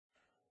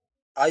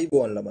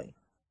ආයිබෝන් ළමයි.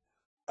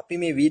 අපි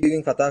මේ වීඩියෝ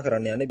එකෙන් කතා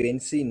කරන්න යන්නේ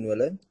බෙන්සීන්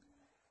වල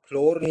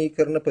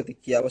ක්ලෝරිනීකරණ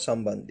ප්‍රතික්‍රියාව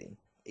සම්බන්ධයෙන්.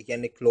 ඒ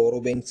කියන්නේ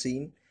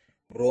ක්ලෝරෝබෙන්සීන්,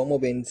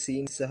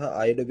 බ්‍රෝමෝබෙන්සීන් සහ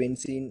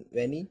අයඩෝබෙන්සීන්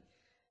වැනි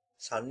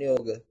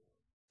සංයෝග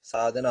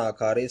සාධන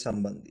ආකාරයේ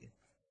සම්බන්ධය.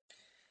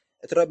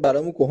 එතකොට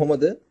බලමු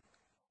කොහොමද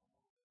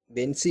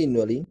බෙන්සීන්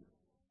වලින්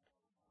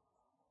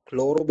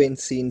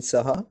ක්ලෝරෝබෙන්සීන්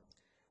සහ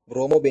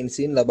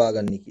බ්‍රෝමෝබෙන්සීන් ලබා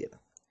ගන්න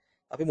කියලා.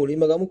 අපි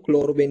මුලින්ම ගමු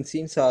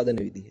ක්ලෝරෝබෙන්සීන් සාධන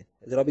විදිහ.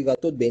 එතකොට අපි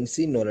ගත්තොත්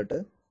බෙන්සීන් වලට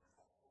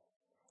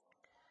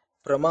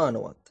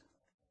ප්‍රමාණවත්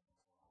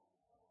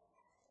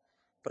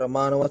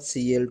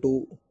Cl2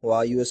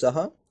 වායුව සහ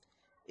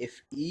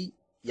Fe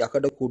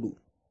යකඩ කුඩු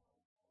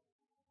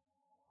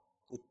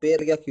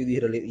උත්ප්‍රේරකයක්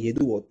විදිහට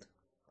යෙදුවොත්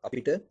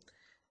අපිට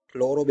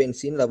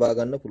ක්ලෝරෝබෙන්සීන් ලබා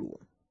ගන්න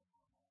පුළුවන්.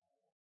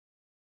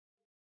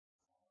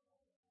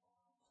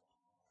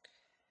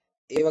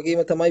 ඒ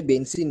වගේම තමයි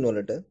බෙන්සීන්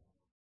වලට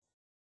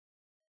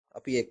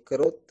අපි එක්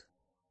කරොත්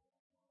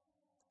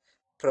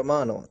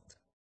ප්‍රමාණවත්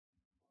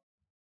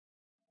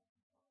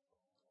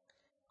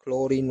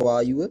ක්ලෝරින්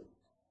වායුව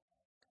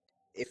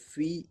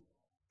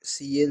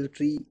FeCl3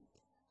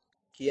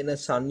 කියන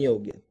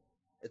සංයෝගය.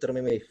 එතකොට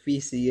මේ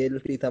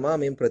FeCl3 තමයි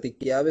මේ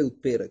ප්‍රතික්‍රියාවේ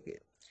උත්ප්‍රේරකය.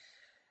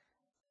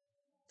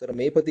 එතකොට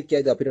මේ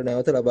ප්‍රතික්‍රියාවද අපිට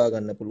නැවත ලබා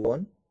ගන්න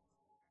පුළුවන්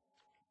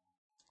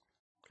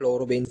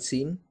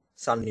ක්ලෝරෝබෙන්සීන්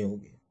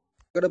සංයෝගය.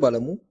 ඊට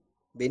බලමු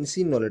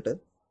බෙන්සීන් වලට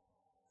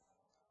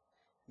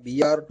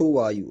Br2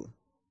 වායුව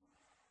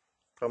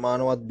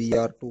ප්‍රමාණවත්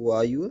Br2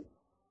 වායුව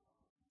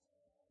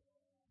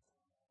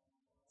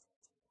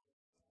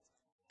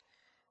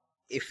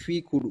Fe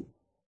කුඩු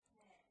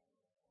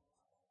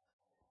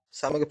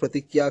සමග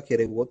ප්‍රතික්‍රියා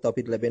කෙරෙව්වොත්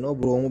අපිට ලැබෙනවා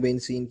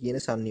බ්‍රෝමෝබෙන්සීන් කියන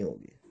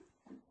සංයෝගය.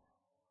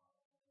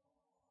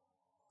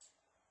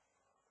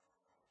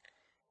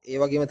 ඒ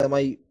වගේම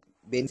තමයි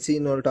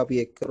බෙන්සීන් වලට අපි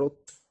එක්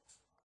කරොත්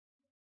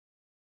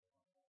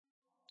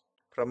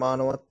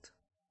ප්‍රමාණවත්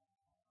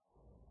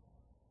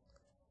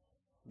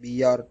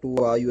Br2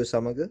 වායුව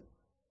සමග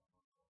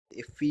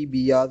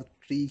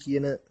FeBr3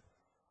 කියන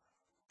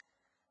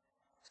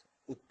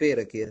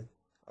උත්ප්‍රේරකය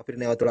අපිට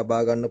නැවත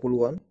ලබා ගන්න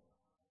පුළුවන්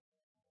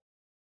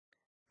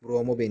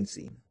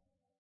බ්‍රෝමෝබෙන්සීන්.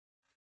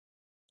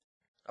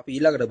 අපි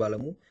ඊළඟට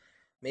බලමු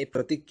මේ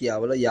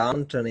ප්‍රතික්‍රියාවල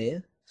යාන්ත්‍රණය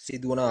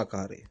සිදුවන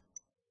ආකාරය.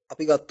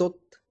 අපි ගත්තොත්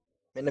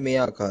මෙන්න මේ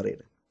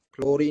ආකාරයට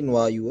ක්ලෝරින්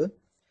වායුව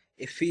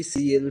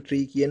FeCl3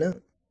 කියන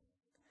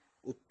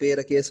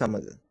උත්ප්‍රේරකය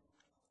සමග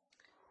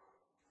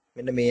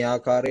මෙන්න මේ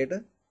ආකාරයට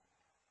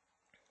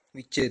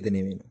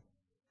විච්ඡේදනය වෙනවා.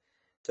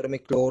 ඒතර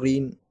මේ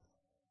ක්ලෝරින්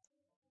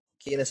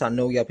කියන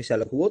සංයෝගය අපි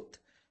සැලකුවොත්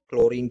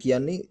ක්ලෝරින්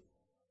කියන්නේ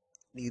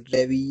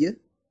නිර්ද්‍රවීය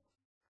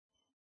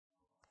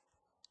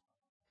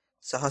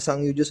සහ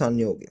සංයුජ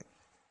සංයෝගයක්.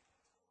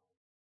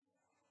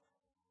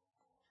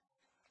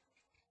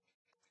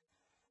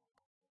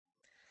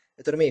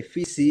 එතකොට මේ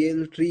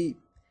FeCl3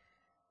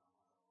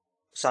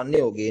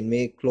 සංයෝගයෙන්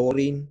මේ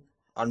ක්ලෝරින්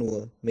අණුව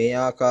මේ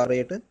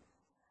ආකාරයට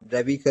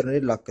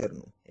ද්‍රවීකරණයට ලක්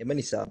කරනවා. එම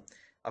නිසා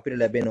අපිට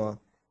ලැබෙනවා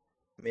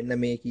මෙන්න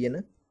මේ කියන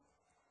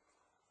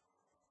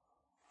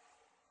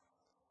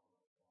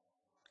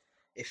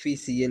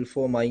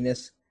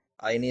FeCl4-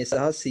 අයනය සහ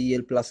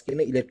Cl+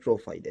 කියන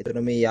ඉලෙක්ට්‍රෝෆයිල්. එතකොට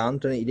මේ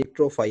යාන්ත්‍රණ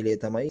ඉලෙක්ට්‍රෝෆයිලය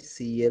තමයි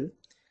Cl+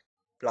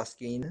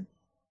 කියන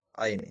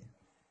අයනය.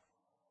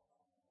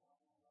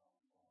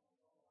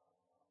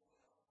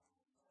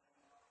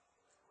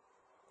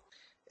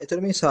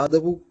 එතකොට මේ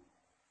සාදපු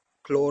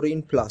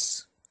ක්ලෝරින්+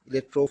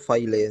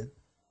 ඉලෙක්ට්‍රෝෆයිලය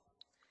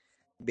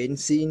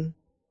බෙන්සීන්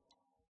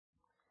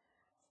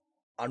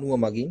අණුව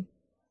මගින්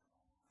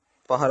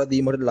පහර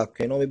දීමට ලක්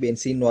වෙනවා මේ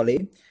බෙන්සීන්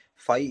වලේ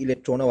 5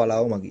 ඉලෙක්ට්‍රෝන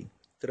වලාව මගින්.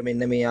 එතකොට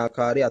මෙන්න මේ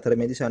ආකාරයේ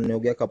අතරමැදි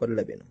සංයෝගයක් අපට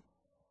ලැබෙනවා.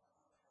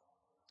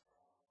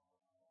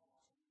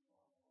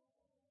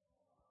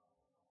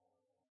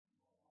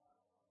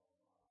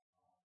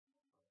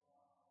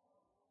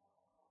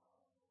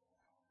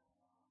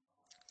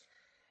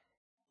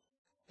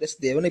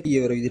 දෙවන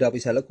පියවර විදිහට අපි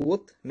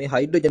සැලකුවොත් මේ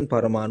හයිඩ්‍රජන්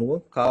පරමාණුව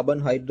කාබන්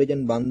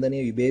හයිඩ්‍රජන් බන්ධනය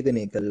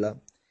විභේදනය කළා.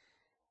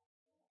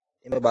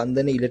 එම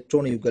බන්ධන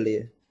ඉලෙක්ට්‍රෝන යුගලය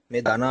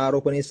මේ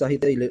ධනාරෝපණය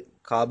සහිත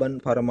කාබන්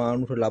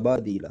පරමාණුට ලබා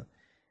දීලා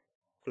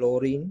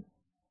ක්ලෝරින්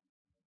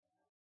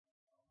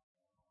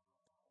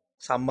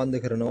සම්බන්ධ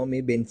කරනවා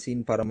මේ බෙන්සීන්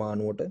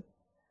පරමාණුවට.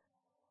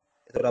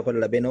 එතකොට අපට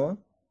ලැබෙනවා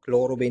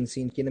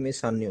ක්ලෝරෝබෙන්සීන් කියන මේ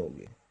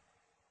සංයෝගය.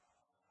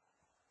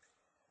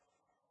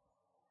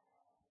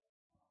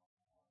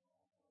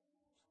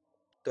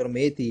 එතකොට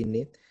මේ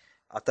තියෙන්නේ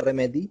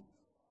අතරමැදි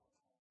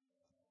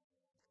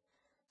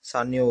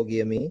සංයෝගය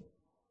මේ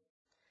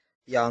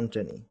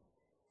යාන්ත්‍රණය.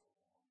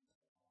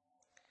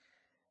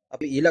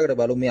 අපි ඊළඟට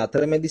බලමු මේ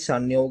අතරමැදි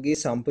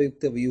සංයෝගයේ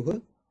සංපයුක්ත ව්‍යුහ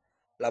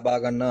ලබා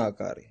ගන්න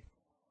ආකාරය.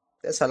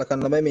 දැන්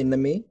සලකන්න බෑ මෙන්න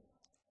මේ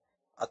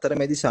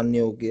අතරමැදි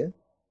සංයෝගය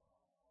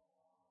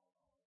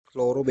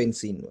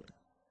ක්ලෝරෝබෙන්සීන් වල.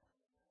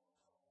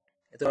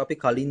 එතකොට අපි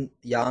කලින්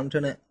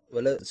යාන්ත්‍රණ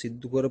වල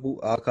සිද්ධ කරපු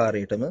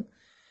ආකාරයටම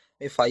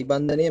මේ ෆයි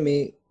බන්ධනය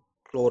මේ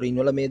ක්ලෝරින්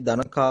වල මේ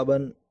ධන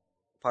කාබන්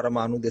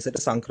පරමාණු දෙසට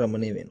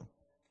සංක්‍රමණය වෙනවා.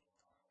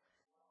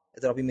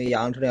 එතකොට අපි මේ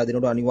යාන්ත්‍රණය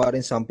අදිනකොට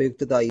අනිවාර්යෙන්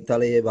සංපයුක්තතා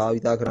ඊතලයේ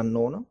භාවිතා කරන්න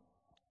ඕන.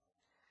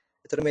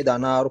 එතකොට මේ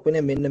ධන ආරෝපණය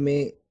මෙන්න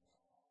මේ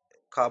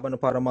කාබන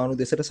පරමාණු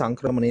දෙසට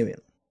සංක්‍රමණය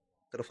වෙනවා.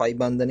 ඒතර ෆයි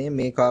බන්ධනය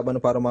මේ කාබන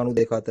පරමාණු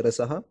දෙක අතර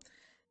සහ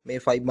මේ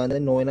ෆයි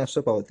බන්ධනය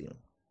නොවෙනස්ව පවතිනවා.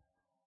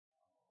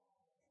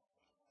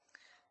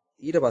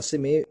 ඊට පස්සේ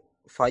මේ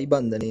ෆයි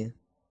බන්ධනය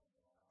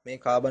මේ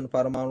කාබන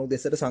පරමාණු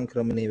දෙසට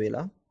සංක්‍රමණය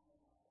වෙලා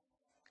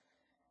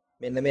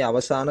මෙන්න මේ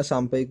අවසාන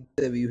සම්පයුක්ත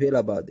ව්‍යුහය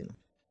ලබා දෙනවා.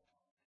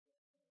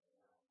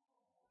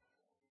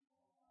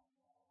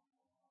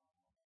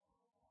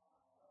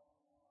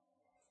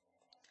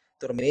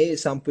 ඒතර මේ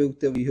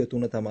සම්පයුක්ත ව්‍යුහ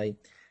තුන තමයි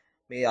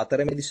මේ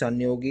අතරමැදි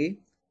සංයෝගයේ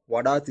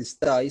වඩාත්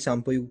ස්ථායි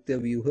සම්පයුක්ත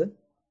ව්‍යුහ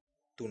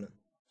තුන.